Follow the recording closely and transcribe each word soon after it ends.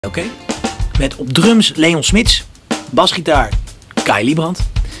Oké. Met op drums Leon Smits, basgitaar Kai Liebrand.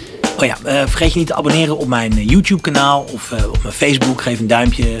 Oh ja, vergeet je niet te abonneren op mijn YouTube kanaal of op mijn Facebook. Geef een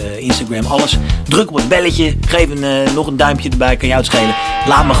duimpje, Instagram, alles. Druk op het belletje, geef nog een duimpje erbij, kan jou het schelen.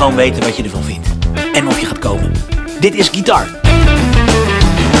 Laat me gewoon weten wat je ervan vindt. En of je gaat komen. Dit is Gitaar.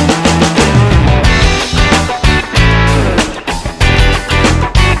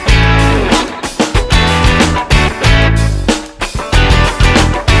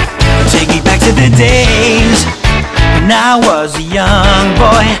 To the days when I was a young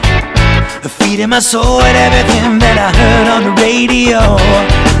boy, feeding my soul with everything that I heard on the radio.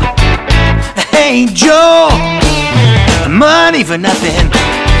 Hey Joe, money for nothing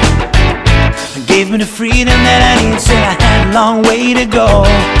gave me the freedom that I need, said I had a long way to go.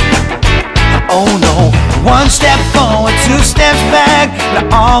 Oh no, one step forward, two steps back,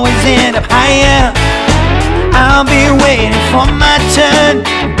 but I always end up higher. I'll be waiting for my turn,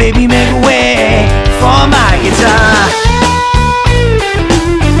 baby, make way for my guitar.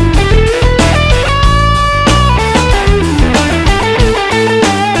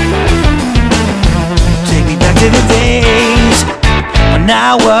 Take me back to the days when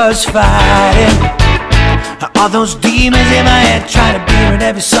I was fighting all those demons in my head, trying to beat with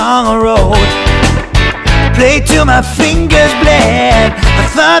every song I wrote. Played till my fingers bled, I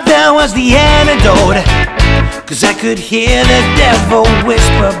thought that was the antidote, 'cause I could hear the devil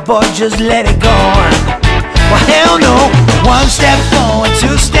whisper, boy, just let it go. Well, hell no, one step forward,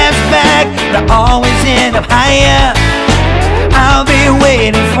 two steps back, but I always end up higher. I'll be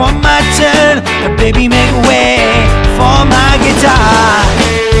waiting for my turn, but baby, make way for my guitar.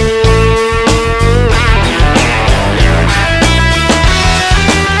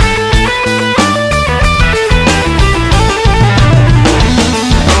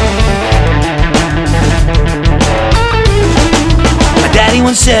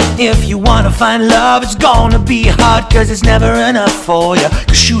 Anyone said if you wanna find love, it's gonna be hard, 'cause it's never enough for you,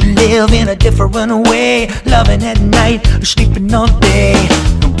 'cause you live in a different way, loving at night or sleeping all day.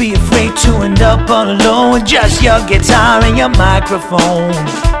 Don't be afraid to end up all alone with just your guitar and your microphone.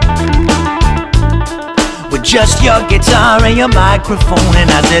 With just your guitar and your microphone. And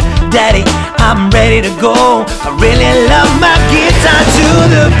I said, Daddy, I'm ready to go, I really love my guitar to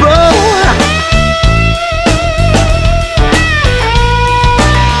the bone.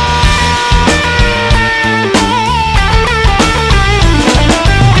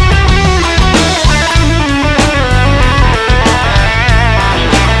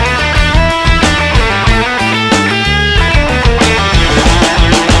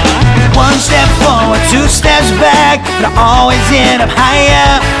 Two steps back, but I always end up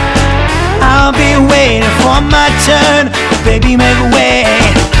higher. I'll be waiting for my turn, baby, make way.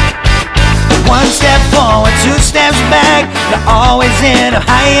 One step forward, two steps back, but I always end up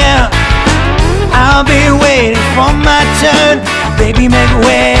higher. I'll be waiting for my turn, baby, make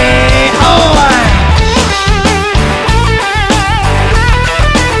way. Oh,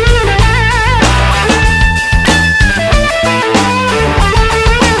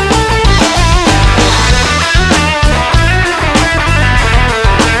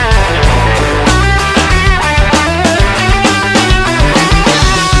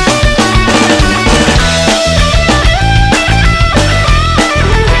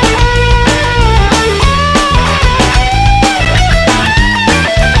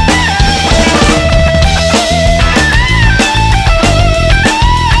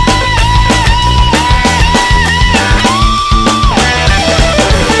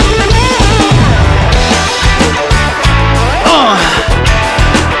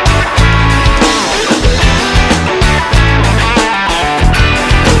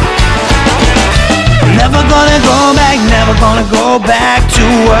 gonna go back to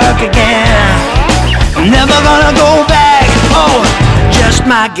work again. I'm never gonna go back. Oh, just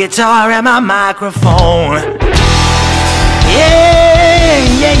my guitar and my microphone. Yeah,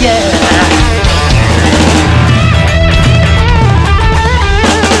 yeah, yeah.